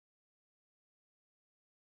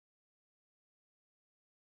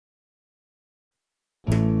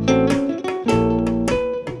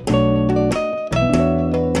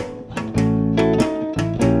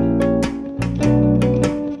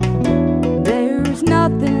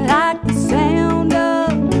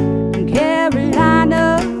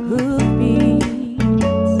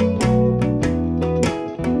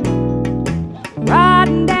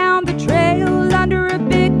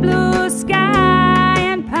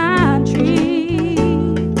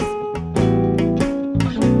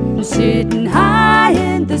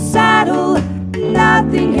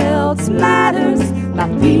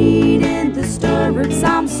My feet in the stirrups,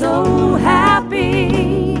 I'm so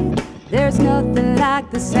happy. There's nothing like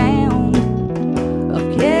the sound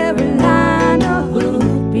of Carolina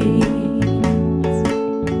hoofbeats.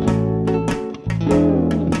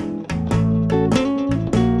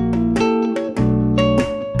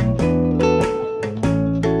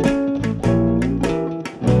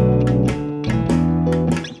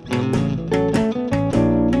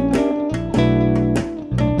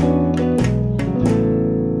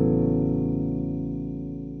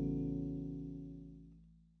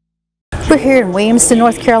 We're here in Williamston,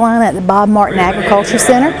 North Carolina at the Bob Martin Agriculture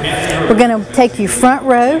Center. We're going to take you front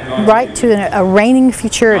row right to a reining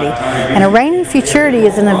futurity. And a reining futurity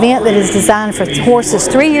is an event that is designed for horses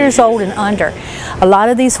 3 years old and under. A lot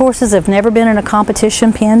of these horses have never been in a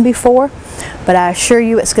competition pen before, but I assure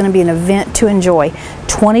you it's going to be an event to enjoy.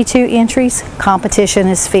 22 entries, competition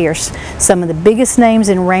is fierce. Some of the biggest names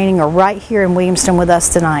in reining are right here in Williamston with us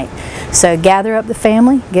tonight. So gather up the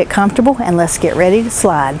family, get comfortable, and let's get ready to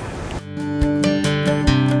slide.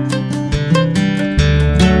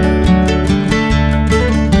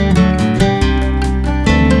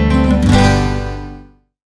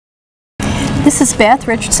 This is Beth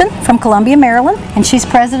Richardson from Columbia, Maryland, and she's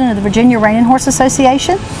president of the Virginia Reining Horse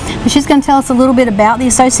Association. And she's going to tell us a little bit about the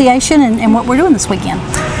association and what we're doing this weekend.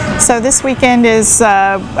 So this weekend is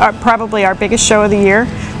probably our biggest show of the year.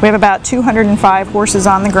 We have about 205 horses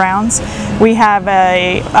on the grounds. We have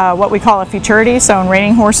a what we call a futurity, so in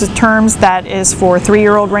reining horses terms, that is for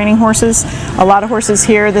 3-year-old reining horses. A lot of horses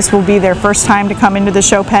here, this will be their first time to come into the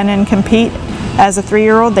show pen and compete. As a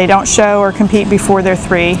 3-year-old, they don't show or compete before they're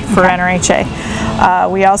 3 for NRHA.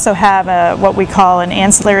 We also have what we call an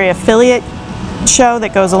ancillary affiliate show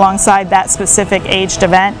that goes alongside that specific aged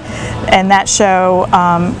event, and that show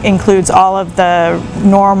includes all of the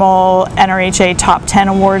normal NRHA top 10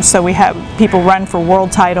 awards. So we have people run for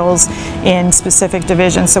world titles in specific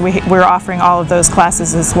divisions, so we're offering all of those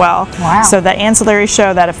classes as well. Wow. So the ancillary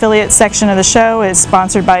show, that affiliate section of the show, is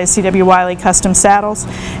sponsored by C.W. Wiley Custom Saddles,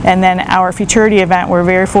 and then our futurity event, we're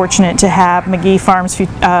very fortunate to have McGee Farms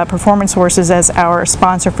Performance Horses as our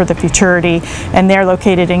sponsor for the futurity, and they're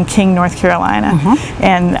located in King, North Carolina.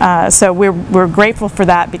 And so we're grateful for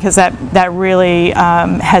that, because that really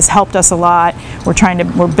has helped us a lot.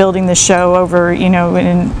 We're building the show over, you know,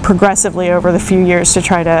 and progressively over the few years to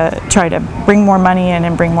try to bring more money in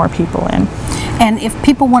and bring more people in. And if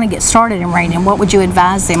people want to get started in reining, what would you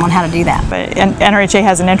advise them on how to do that? But NRHA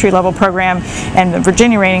has an entry-level program, and the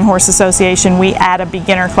Virginia Reining Horse Association, we add a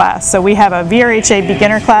beginner class. So we have a VRHA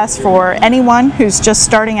beginner class for anyone who's just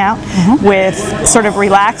starting out with sort of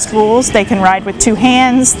relaxed rules. They can ride with 2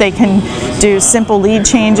 hands, they can do simple lead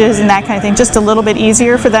changes and that kind of thing, just a little bit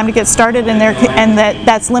easier for them to get started, and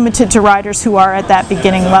that's limited to riders who are at that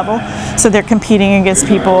beginning level. So they're competing against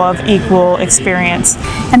people of equal experience.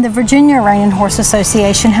 And the Virginia Reining Horse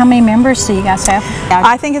Association, how many members do you guys have?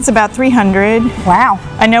 I think it's about 300. Wow.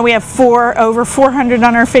 I know we have over 400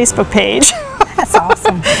 on our Facebook page. That's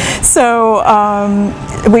awesome. So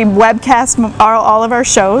we webcast all of our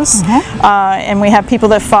shows, and we have people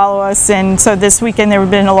that follow us, and so this weekend there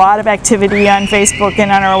have been a lot of activity on Facebook and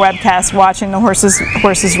on our webcast watching the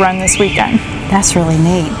horses run this weekend. That's really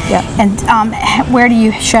neat. Yeah. And where do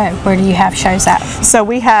you show? Where do you have shows at? So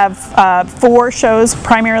we have 4 shows,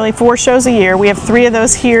 primarily 4 shows a year. We have 3 of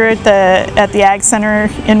those here at the Ag Center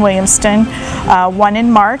in Williamston, 1 in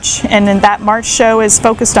March, and then that March show is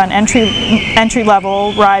focused on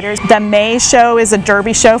entry-level riders. The May show is a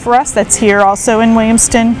derby show for us, that's here also in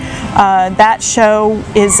Williamston. That show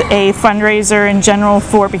is a fundraiser in general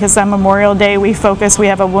because on Memorial Day we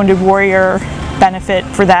have a Wounded Warrior benefit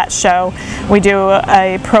for that show. We do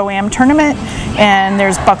a Pro-Am tournament, and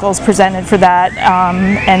there's buckles presented for that,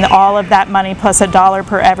 and all of that money plus $1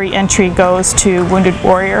 per every entry goes to Wounded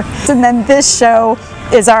Warrior. And then this show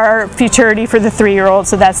is our futurity for the 3-year-olds,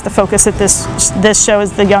 so that's the focus at this show,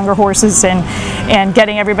 is the younger horses and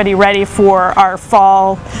getting everybody ready for our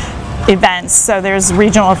fall events. So there's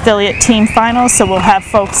regional affiliate team finals, so we'll have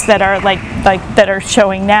folks that are that are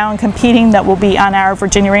showing now and competing that will be on our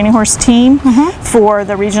Virginia Reining Horse team for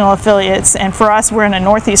the regional affiliates. And for us, we're in a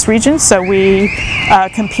Northeast region, so we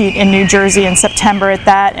compete in New Jersey in September at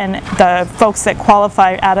that, and the folks that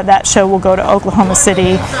qualify out of that show will go to Oklahoma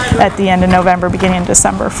City at the end of November, beginning of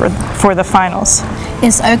December for the finals.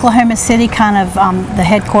 Is Oklahoma City kind of the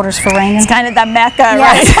headquarters for Reining? It's kind of the Mecca, right?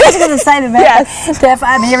 right? I was going to say the Mecca. Yes.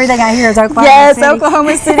 I mean, everything I hear is Oklahoma yes, City.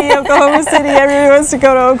 Oklahoma City, Oklahoma City. Everyone wants to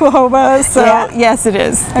go to Oklahoma. So yes, it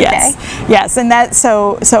is. Okay. Yes, and that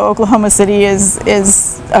so Oklahoma City is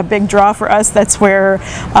a big draw for us. That's where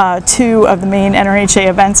 2 of the main NRHA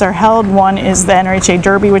events are held. One is the NRHA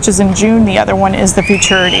Derby, which is in June. The other one is the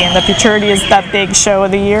Futurity, and the Futurity is the big show of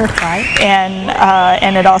the year. Right.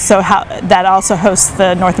 And it also that also hosts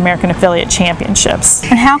the North American Affiliate Championships.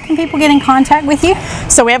 And how can people get in contact with you?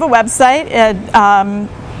 So we have a website at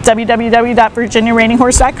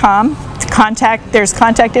www.virginiaraininghorse.com. There's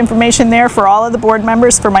contact information there for all of the board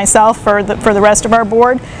members, for myself, for the rest of our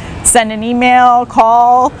board. Send an email,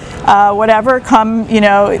 call, whatever. Come,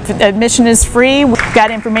 admission is free. We've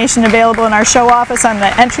got information available in our show office on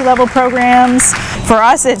the entry-level programs. For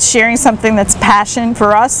us, it's sharing something that's passion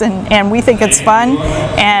for us, and we think it's fun.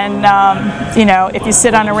 And, if you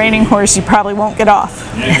sit on a reining horse, you probably won't get off.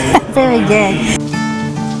 Very good.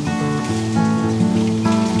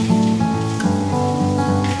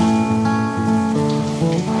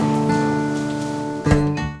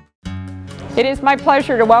 It is my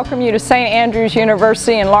pleasure to welcome you to St. Andrews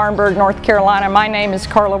University in Laurinburg, North Carolina. My name is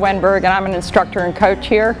Carla Wenberg, and I'm an instructor and coach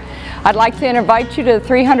here. I'd like to invite you to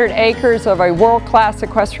 300 acres of a world-class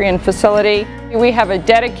equestrian facility. We have a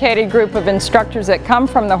dedicated group of instructors that come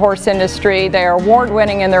from the horse industry. They are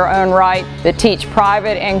award-winning in their own right, that teach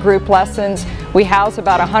private and group lessons. We house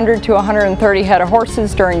about 100 to 130 head of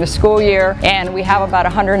horses during the school year, and we have about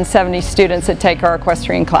 170 students that take our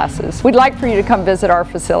equestrian classes. We'd like for you to come visit our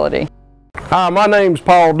facility. Hi, my name's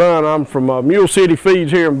Paul Dunn. I'm from Mule City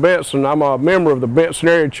Feeds here in Benson. I'm a member of the Benson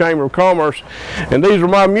Area Chamber of Commerce, and these are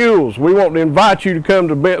my mules. We want to invite you to come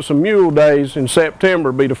to Benson Mule Days in September.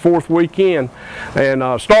 It'll be the 4th weekend,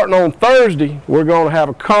 and starting on Thursday, we're going to have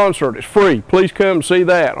a concert. It's free. Please come and see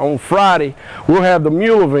that. On Friday, we'll have the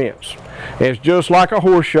mule events. And it's just like a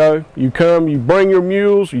horse show. You come, you bring your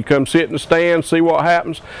mules, you come sit in the stand, see what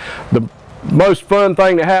happens. The most fun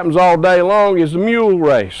thing that happens all day long is the mule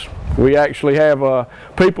race. We actually have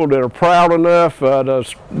people that are proud enough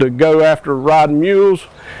to go after riding mules,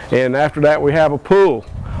 and after that we have a pull.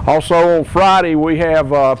 Also on Friday we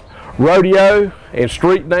have rodeo and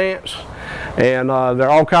street dance, and there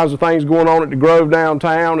are all kinds of things going on at the Grove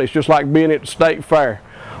downtown. It's just like being at the state fair.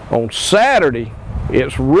 On Saturday,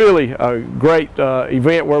 it's really a great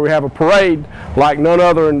event where we have a parade like none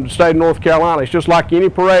other in the state of North Carolina. It's just like any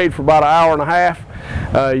parade for about an hour and a half.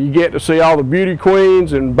 You get to see all the beauty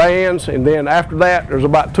queens and bands, and then after that there's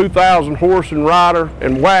about 2,000 horse and rider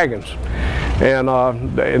and wagons, and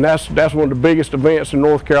that's one of the biggest events in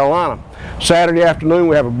North Carolina. Saturday afternoon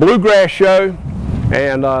we have a bluegrass show,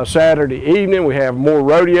 and Saturday evening we have more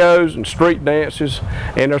rodeos and street dances,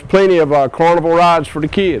 and there's plenty of carnival rides for the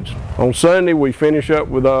kids. On Sunday we finish up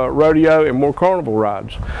with a rodeo and more carnival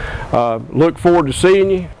rides. Look forward to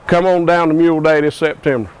seeing you. Come on down to Mule Day this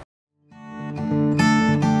September.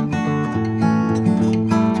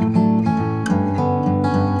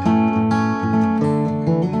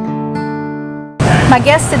 My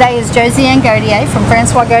guest today is Josiane Gaudier from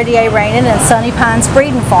Francois Gaudier Reining and Sunny Pines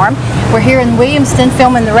Breeding Farm. We're here in Williamston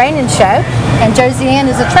filming the Reining show, and Josiane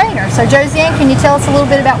is a trainer. So Josiane, can you tell us a little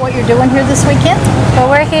bit about what you're doing here this weekend? Well,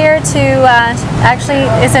 we're here to actually,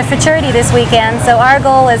 it's a futurity this weekend, so our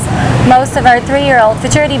goal is most of our 3-year-old,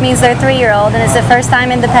 futurity means they're 3-year-old, and it's the first time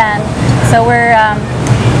in the pen. So we're,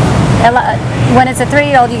 when it's a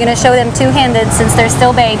 3-year-old, you're going to show them two-handed since they're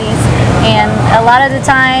still babies. And a lot of the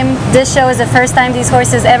time, this show is the first time these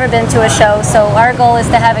horses ever been to a show. So our goal is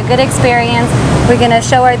to have a good experience. We're going to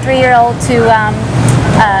show our 3-year-old to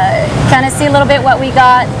kind of see a little bit what we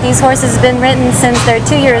got. These horses have been ridden since they're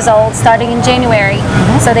 2 years old, starting in January.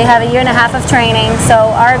 So they have a 1.5 years of training.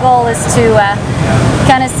 So our goal is to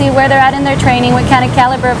kind of see where they're at in their training, what kind of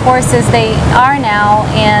caliber of horses they are now,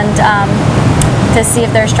 and to see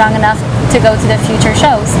if they're strong enough to go to the future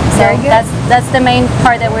shows. So that's the main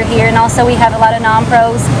part that we're here. And also we have a lot of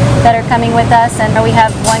non-pros that are coming with us, and we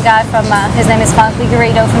have one guy from, his name is Juan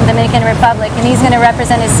Figueredo from Dominican Republic, and he's going to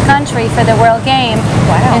represent his country for the World Game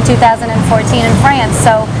in 2014 in France.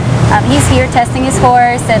 So he's here testing his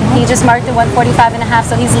horse, and he just marked the 145.5,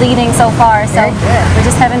 so he's leading so far. So we're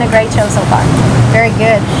just having a great show so far. Very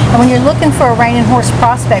good. And when you're looking for a reining horse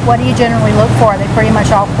prospect, what do you generally look for? Are they pretty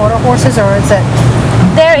much all quarter horses, or is it?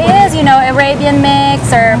 There is, Arabian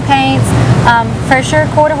mix or paints. For sure,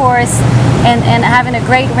 quarter horse and having a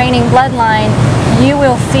great reining bloodline, you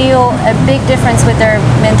will feel a big difference with their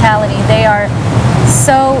mentality. They are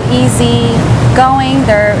so easy going.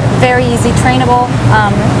 They're very easy trainable,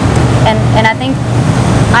 and I think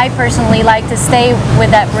I personally like to stay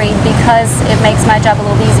with that breed because it makes my job a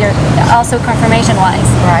little easier, also conformation-wise.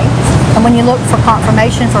 Right. And when you look for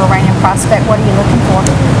confirmation for a reining prospect, what are you looking for?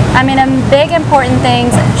 I mean, big important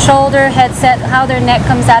things: shoulder, headset, how their neck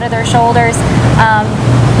comes out of their shoulders.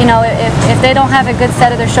 You know, if they don't have a good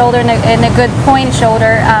set of their shoulder and a good point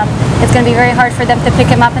shoulder, it's going to be very hard for them to pick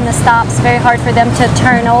him up in the stops, very hard for them to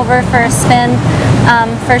turn over for a spin.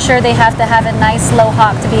 For sure they have to have a nice low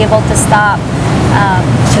hock to be able to stop.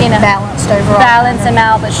 So balanced overall. Balance him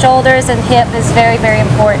out, but shoulders and hip is very, very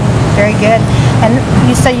important. Very good. And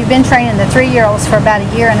you say you've been training the 3-year-olds for about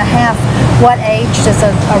 1.5 years. What age does a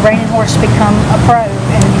reining horse become a pro?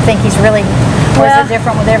 And you think he's really, or is it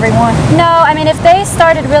different with everyone? No, I mean, if they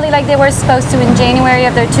started really like they were supposed to in January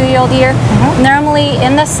of their 2-year-old year, normally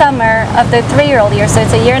in the summer of their 3-year-old year, so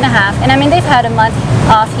it's 1.5 years, and I mean, they've had a month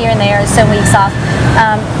off here and there, some weeks off.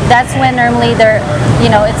 That's when normally they're, you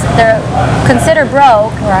know, they're considered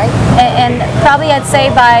broke. Right. And probably I'd say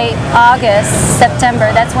by August,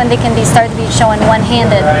 September, that's when they can start to be showing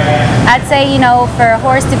one-handed. I'd say, you know, for a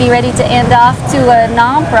horse to be ready to end off to a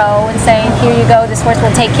non-pro and saying, here you go, this horse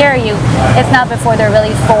will take care of you, it's not before they're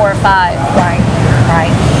really 4 or 5. Right,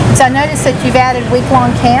 right. So I noticed that you've added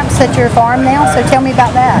week-long camps at your farm now, so tell me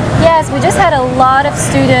about that. Yes, we just had a lot of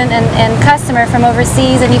student and customer from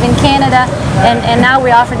overseas and even Canada, and now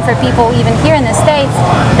we're offering for people even here in the States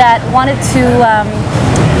that wanted to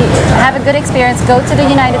have a good experience, go to the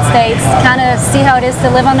United States, kind of see how it is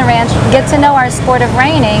to live on the ranch, get to know our sport of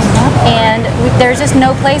reining, and there's just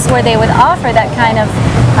no place where they would offer that kind of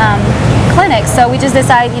clinic. So we just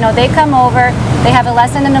decided, you know, they come over, they have a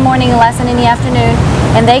lesson in the morning, a lesson in the afternoon,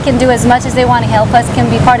 and they can do as much as they want to help us, can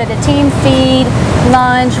be part of the team, feed,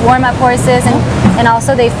 lunch, warm up horses, and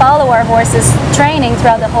also they follow our horses training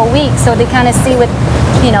throughout the whole week, so they kind of see with,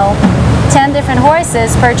 you know, 10 different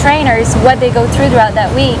horses per trainers what they go through throughout that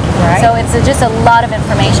week. Right. So it's just a lot of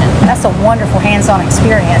information. That's a wonderful hands-on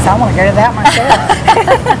experience. I want to go to that myself.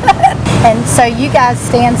 And so you guys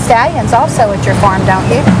stand stallions also at your farm, don't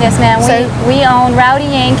you? Yes, ma'am. We own Rowdy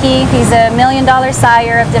Yankee. He's a $1 million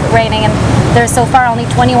sire of different reining, and there's so far only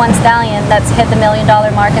 21 stallion that's hit the $1 million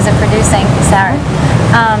mark as a producing sire.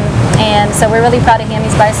 And so we're really proud of him.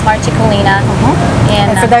 He's by Smart Chicolina.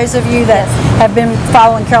 And for those of you that have been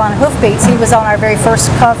following Carolina Hoofbeats, he was on our very first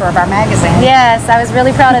cover of our magazine. Yes, I was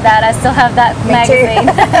really proud of that. I still have that magazine.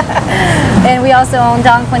 And we also own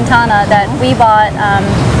Don Quintana that we bought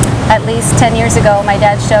at least 10 years ago. My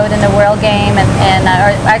dad showed in the World Game or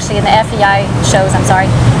actually in the FEI shows, I'm sorry.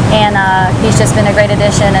 And he's just been a great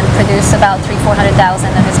addition and produced about 300,000 to 400,000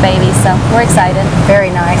 of his babies. So we're excited.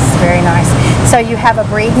 Very nice, very nice. So you have a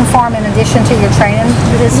breeding farm in addition to your training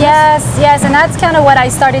business? Yes, and that's kind of what I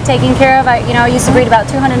started taking care of. I used to breed about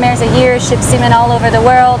 200 mares a year, ship semen all over the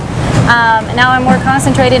world. Now I'm more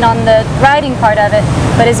concentrated on the riding part of it,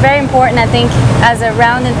 but it's very important, I think, as a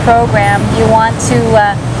rounded program, you want to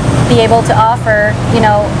be able to offer,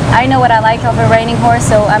 I know what I like of a reining horse,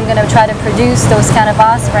 so I'm going to try to produce those kind of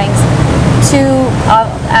offsprings to,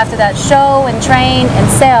 after that, show and train and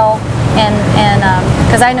sell, and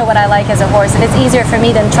because I know what I like as a horse, and it's easier for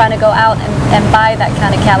me than trying to go out and buy that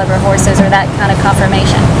kind of caliber horses or that kind of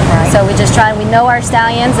conformation. Right. So we just try, we know our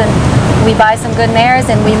stallions, and we buy some good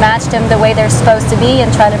mares and we match them the way they're supposed to be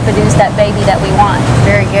and try to produce that baby that we want.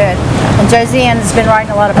 Very good. And Josiane has been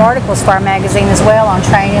writing a lot of articles for our magazine as well on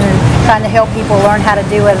training and trying to help people learn how to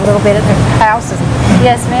do it a little bit at their houses.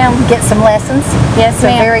 Yes, ma'am. Get some lessons. Yes, so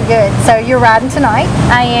ma'am. Very good. So you're riding tonight?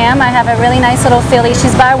 I am. I have a really nice little filly.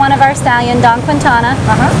 She's by one of our stallion, Don Quintana.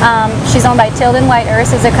 She's owned by Tilden White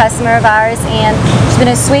Earth, is a customer of ours, and she's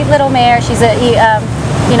been a sweet little mare. She's a,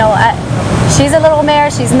 she's a little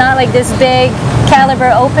mare. She's not like this big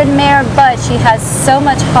caliber open mare, but she has so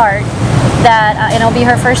much heart that it'll be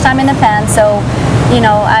her first time in the pen. So,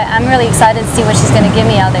 I'm really excited to see what she's going to give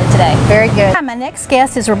me out there today. Very good. My next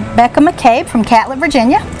guest is Rebecca McCabe from Catlett,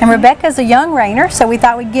 Virginia. And Rebecca is a young reiner, so we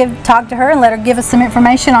thought we'd talk to her and let her give us some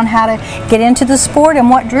information on how to get into the sport and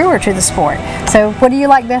what drew her to the sport. So what do you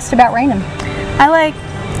like best about reining? I like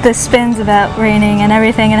the spins about reining and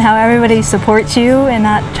everything, and how everybody supports you and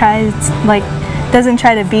doesn't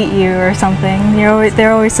try to beat you or something.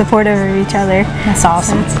 They're always supportive of each other. That's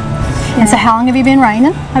awesome. And so how long have you been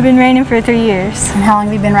reining? I've been reining for 3 years. And how long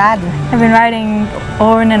have you been riding? I've been riding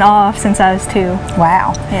on and off since I was 2.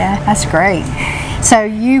 Wow. Yeah. That's great. So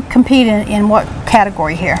you compete in what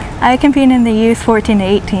category here? I compete in the youth 14 to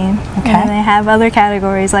 18. Okay. And they have other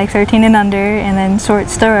categories like 13 and under, and then short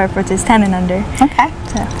stirrup, which is 10 and under. Okay.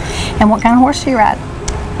 So. And what kind of horse do you ride?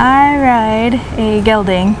 I ride a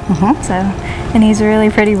gelding, and he's a really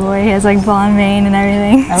pretty boy. He has like blonde mane and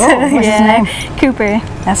everything. Oh, so, what's his name? Cooper.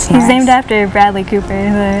 That's He's nice. named after Bradley Cooper,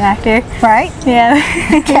 the actor. Right? Yeah.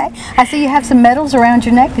 Okay. I see you have some medals around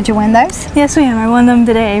your neck. Did you win those? Yes, ma'am. I won them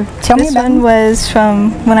today. Tell me this about one them. was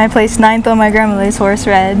from when I placed 9th on my grandmother's horse,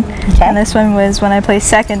 Red. Okay. And this one was when I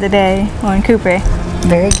placed 2nd today on Cooper.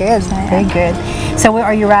 Very good. Very good. So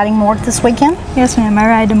are you riding more this weekend? Yes, ma'am. I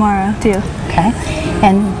ride tomorrow, too. Okay.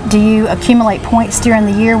 And do you accumulate points during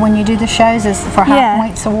the year when you do the shows for high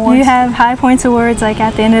points awards? You have high points awards, like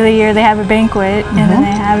at the end of the year they have a banquet and then they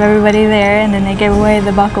have everybody there and then they give away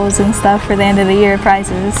the buckles and stuff for the end of the year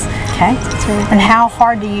prizes. Okay. And how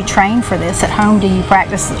hard do you train for this? At home, do you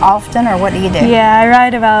practice often or what do you do? Yeah, I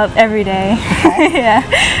ride about every day. Okay. Yeah.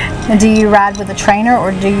 And do you ride with a trainer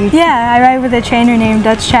or do you? Yeah, I ride with a trainer named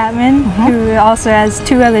Dutch Chapman who also has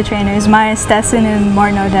 2 other trainers, Maya Stessen and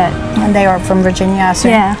Martin Odette. And they are from Virginia, I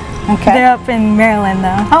assume? Yeah. Okay. They're up in Maryland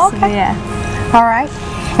though. Oh, okay. So, yeah. All right.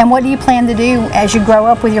 And what do you plan to do as you grow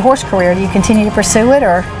up with your horse career? Do you continue to pursue it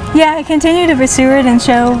or? Yeah, I continue to pursue it and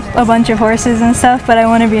show a bunch of horses and stuff, but I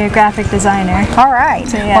want to be a graphic designer. All right.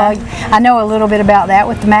 So, yeah. Well, I know a little bit about that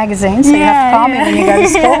with the magazine, so you have to call me when you go to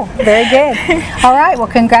school. Very good. All right. Well,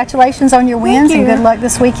 congratulations on your wins and good luck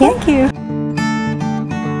this weekend. Thank you.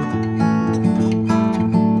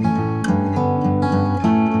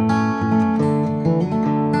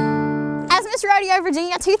 Rodeo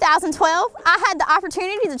Virginia 2012, I had the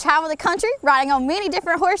opportunity to travel the country riding on many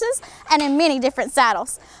different horses and in many different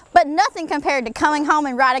saddles. But nothing compared to coming home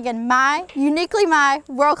and riding in uniquely my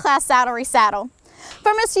world-class saddlery saddle.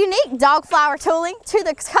 From its unique dog flower tooling to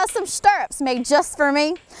the custom stirrups made just for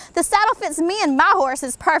me, the saddle fits me and my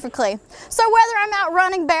horses perfectly. So whether I'm out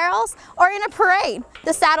running barrels or in a parade,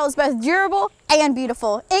 the saddle is both durable and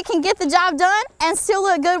beautiful. It can get the job done and still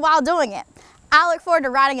look good while doing it. I look forward to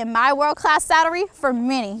riding in my world-class saddlery for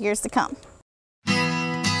many years to come.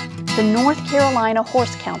 The North Carolina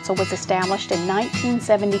Horse Council was established in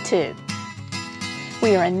 1972.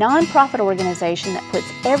 We are a nonprofit organization that puts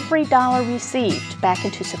every dollar received back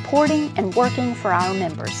into supporting and working for our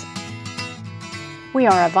members. We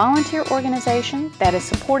are a volunteer organization that is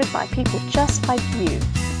supported by people just like you,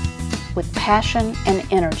 with passion and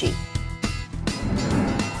energy.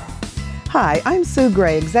 Hi, I'm Sue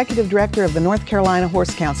Gray, Executive Director of the North Carolina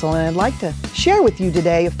Horse Council, and I'd like to share with you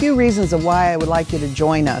today a few reasons of why I would like you to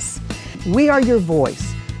join us. We are your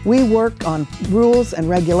voice. We work on rules and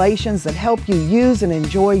regulations that help you use and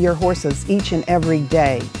enjoy your horses each and every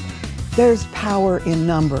day. There's power in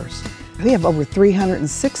numbers. We have over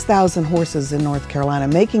 306,000 horses in North Carolina,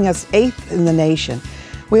 making us 8th in the nation.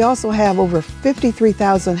 We also have over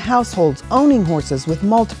 53,000 households owning horses with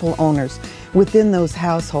multiple owners within those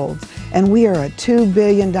households. And we are a $2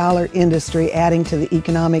 billion industry adding to the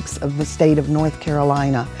economics of the state of North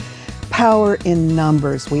Carolina. Power in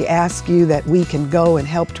numbers. We ask you that we can go and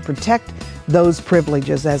help to protect those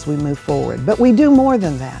privileges as we move forward. But we do more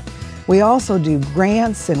than that. We also do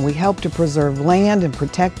grants and we help to preserve land and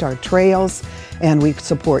protect our trails, and we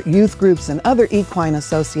support youth groups and other equine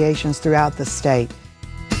associations throughout the state.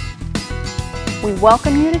 We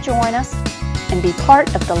welcome you to join us and be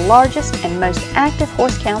part of the largest and most active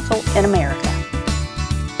horse council in America.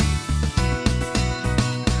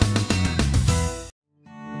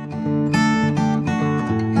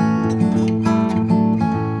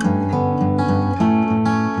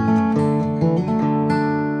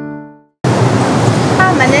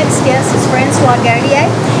 Hi, my next guest is Francois Gaudier,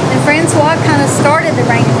 and Francois kind of started the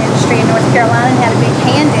reining industry in North Carolina and had a big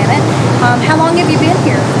hand in it. How long have you been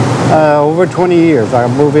here? Over 20 years. I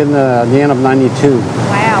moved in at the end of '92.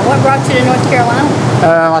 Wow, what brought you to North Carolina?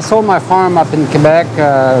 I sold my farm up in Quebec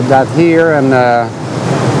that year, and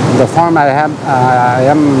the farm I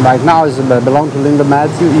am right now belong to Linda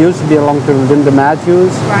Matthews. Used to belong to Linda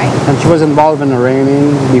Matthews, Right. and she was involved in the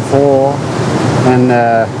reining before.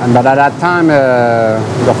 But at that time,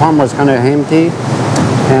 the farm was kind of empty,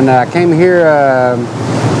 and I came here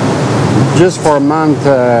just for a month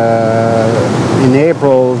in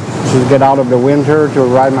April to get out of the winter to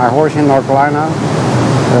ride my horse in North Carolina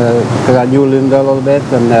because I knew Linda a little bit,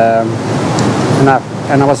 and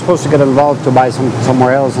I was supposed to get involved to buy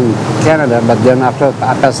somewhere else in Canada, but then after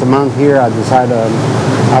I passed a month here, I decided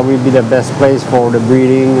I would be the best place for the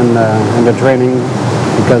breeding and the training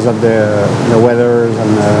because of the weather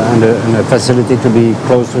and the facility to be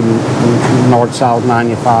close to north-south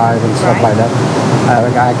 95 and stuff like that.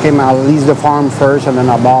 I leased the farm first, and then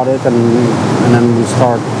I bought it, and then we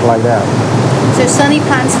start like that. So Sunny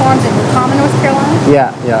Pines Farms in Wilmington, North Carolina?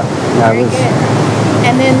 Yeah. Very good.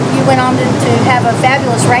 and then you went on to have a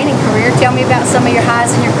fabulous reining career. Tell me about some of your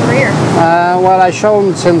highs in your career. Well, I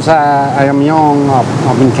shown since I am young up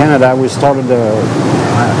in Canada. We started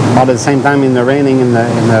about the same time in the reining in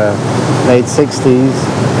the late 60s,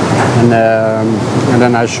 and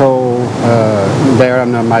then I show there.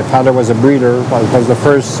 And my father was a breeder. Was the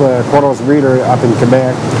first quarters breeder up in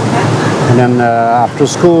Quebec. And then after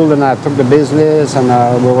school, then I took the business, and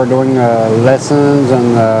we were doing lessons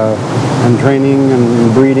and training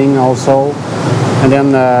and breeding also. And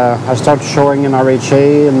then I started showing in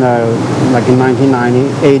RHA like in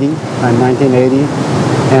 1980,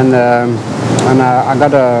 and I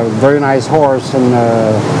got a very nice horse in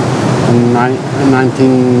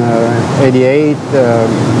 1988.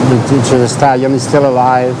 It's a stallion. He's still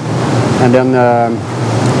alive, and then.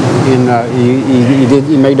 He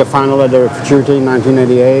made the final at the Futurity in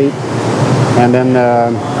 1988, and then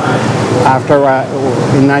after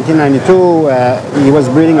in 1992 he was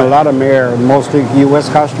breeding a lot of mare, mostly U.S.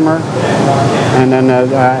 customer, and then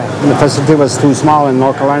the facility was too small, and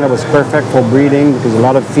North Carolina was perfect for breeding because a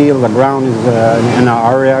lot of field, the ground is in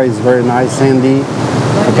our area is very nice, sandy.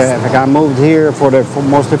 Okay, I moved here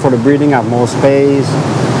mostly for the breeding. I have more space.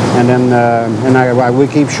 And then we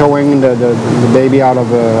keep showing the baby out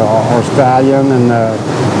of our stallion, and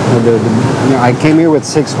I came here with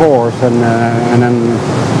 6 horses, and then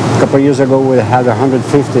a couple of years ago we had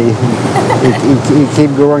 150. He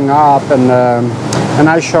keep growing up, and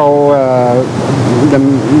I show the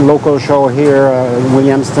local show here,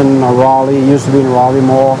 Williamston, Raleigh. Used to be in Raleigh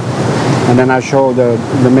more, and then I show the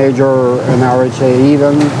major in RHA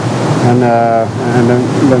even. And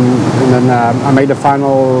then I made the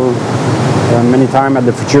final many times at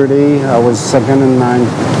the Futurity. I was second in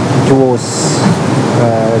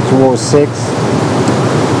 206.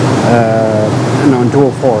 No, in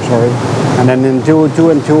 204, sorry. And then in 202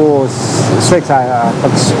 and 206, I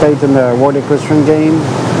participated in the World Equestrian Game.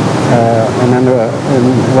 And then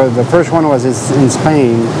the first one was in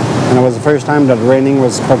Spain, and it was the first time that Reining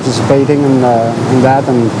was participating in that.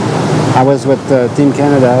 And I was with Team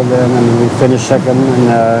Canada then, and we finished second,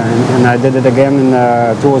 and I did it again in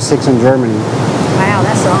 206 in Germany. Wow,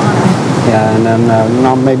 that's an honor. Yeah, and then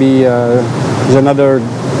now maybe there's another.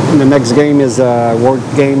 The next game is World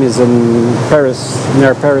Game is in Paris,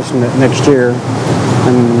 near Paris next year,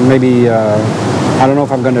 and maybe I don't know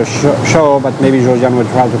if I'm going to show, but maybe Josiane will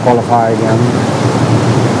try to qualify again.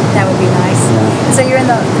 That would be nice. Yeah. So you're in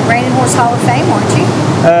the Reining Horse Hall of Fame, aren't you?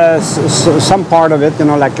 Some part of it, you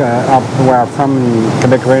know, like up where I'm from,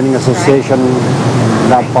 Quebec Reining Association, right.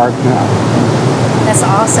 That part. Yeah. That's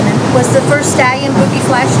awesome. And was the first stallion Boogie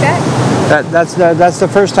Flashback? That's the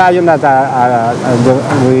first stallion that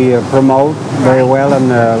we promote very well,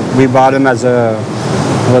 and we bought him as a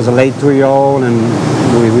late 2-year-old, and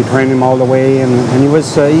we trained him all the way, and he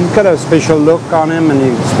got a special look on him and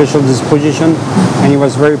a special disposition, and he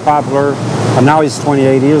was very popular. And now he's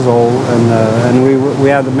 28 years old, and we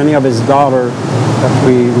had many of his daughters that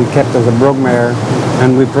we kept as a brood mare,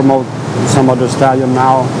 and we promote some other stallion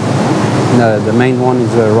now. The main one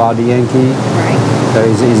is Roddy Yankee. Right.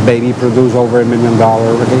 His baby produced over $1 million,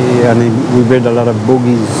 and we bred a lot of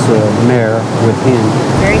Boogie's mare with him.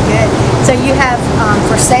 Very good. So you have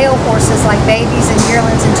for sale horses like babies and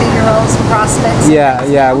yearlings and 2-year-olds and prospects?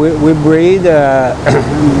 Yeah. We breed.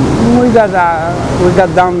 We got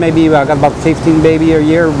down maybe I got about 15 baby a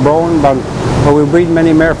year born, but we breed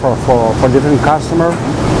many mare for different customers,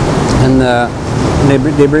 and they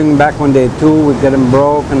bring them back when they're 2. We get them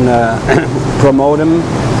broke and promote them.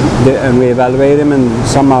 And we evaluate them, and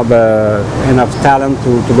some have enough talent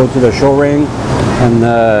to go to the show ring, and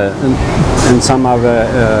some have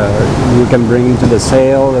we can bring them to the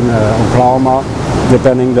sale in Oklahoma,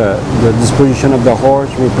 depending the disposition of the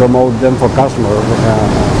horse. We promote them for customers.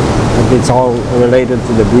 It's all related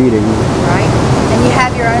to the breeding. Right. And you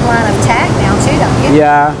have your own line of tag now too, don't you?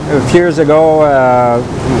 Yeah. A few years ago,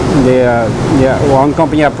 one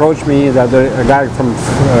company approached me. That a guy from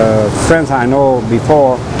France I know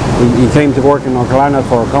before. He came to work in North Carolina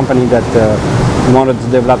for a company that wanted to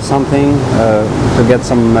develop something to get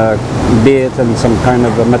some bit and some kind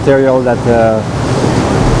of material that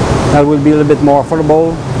will be a little bit more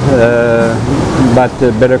affordable, but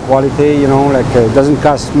better quality. You know, like it doesn't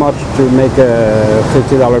cost much to make a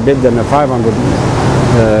 $50 bit than a $500.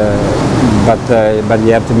 But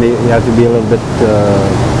you have to be a little bit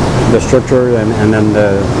the structure and then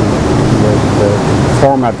the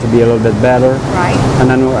format to be a little bit better. Right. And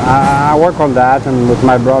then I work on that, and with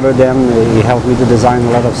my brother then he helped me to design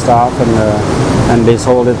a lot of stuff, and they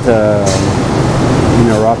sold it in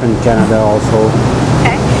Europe and Canada also.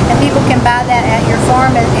 Okay. And people can buy that at your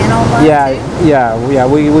farm and online too? Yeah.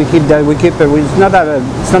 We keep that. We keep it. It's not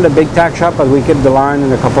a big tack shop, but we keep the line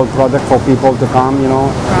and a couple of products for people to come. You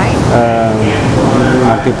know. Right.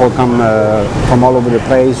 People come from all over the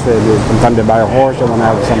place. Sometimes they buy a horse. They want to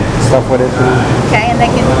have some stuff with it. You know? Okay, and they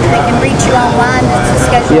can reach you online to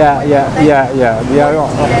schedule. Yeah.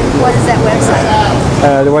 What is that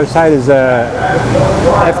website? The website is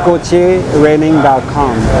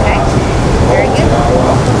fgautierreining.com. Okay, very good.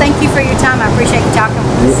 Well, thank you for your time. I appreciate you talking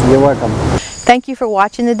with us. You're welcome. Thank you for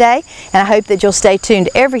watching today, and I hope that you'll stay tuned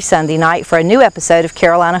every Sunday night for a new episode of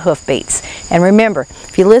Carolina Hoofbeats. And remember,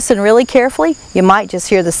 if you listen really carefully, you might just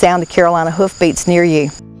hear the sound of Carolina Hoofbeats near you.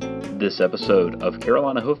 This episode of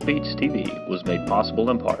Carolina Hoofbeats TV was made possible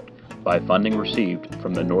in part by funding received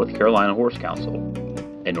from the North Carolina Horse Council,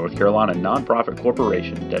 a North Carolina nonprofit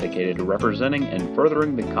corporation dedicated to representing and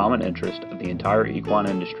furthering the common interest of the entire equine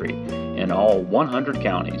industry in all 100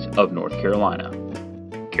 counties of North Carolina.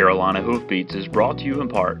 Carolina Hoofbeats is brought to you in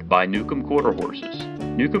part by Newcomb Quarter Horses.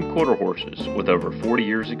 Newcomb Quarter Horses with over 40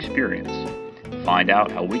 years experience. Find out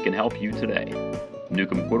how we can help you today.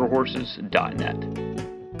 NewcombQuarterHorses.net.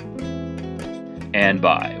 And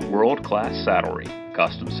by World Class Saddlery.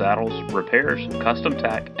 Custom saddles, repairs, custom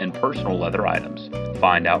tack, and personal leather items.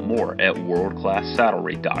 Find out more at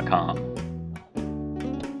worldclasssaddlery.com.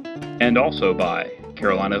 And also by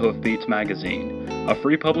Carolina Hoofbeats Magazine, a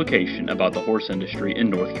free publication about the horse industry in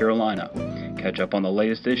North Carolina. Catch up on the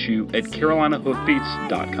latest issue at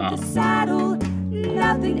carolinahoofbeats.com.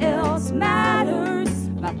 Nothing else matters.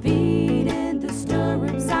 My feet in the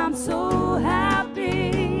stirrups, I'm so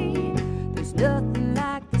happy. There's nothing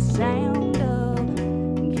like the sound of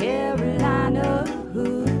Carolina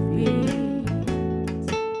Hoofbeats.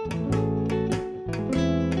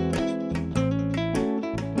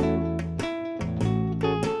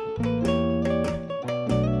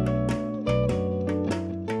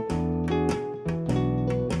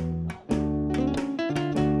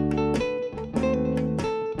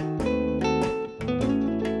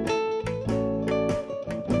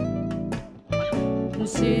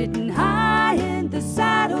 Sitting high in the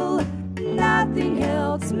saddle, nothing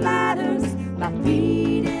else matters. My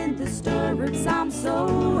feet in the stirrups, I'm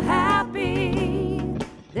so happy.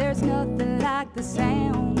 There's nothing like the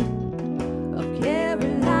sound